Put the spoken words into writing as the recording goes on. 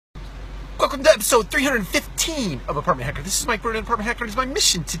Welcome to episode 315 of Apartment Hacker. This is Mike Burton, Apartment Hacker. It is my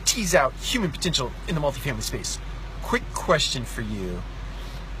mission to tease out human potential in the multifamily space. Quick question for you.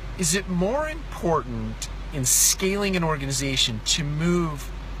 Is it more important in scaling an organization to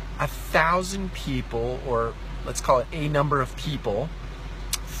move 1,000 people, or let's call it a number of people,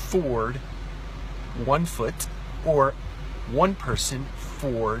 forward 1 foot, or one person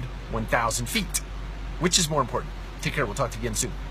forward 1,000 feet? Which is more important? Take care. We'll talk to you again soon.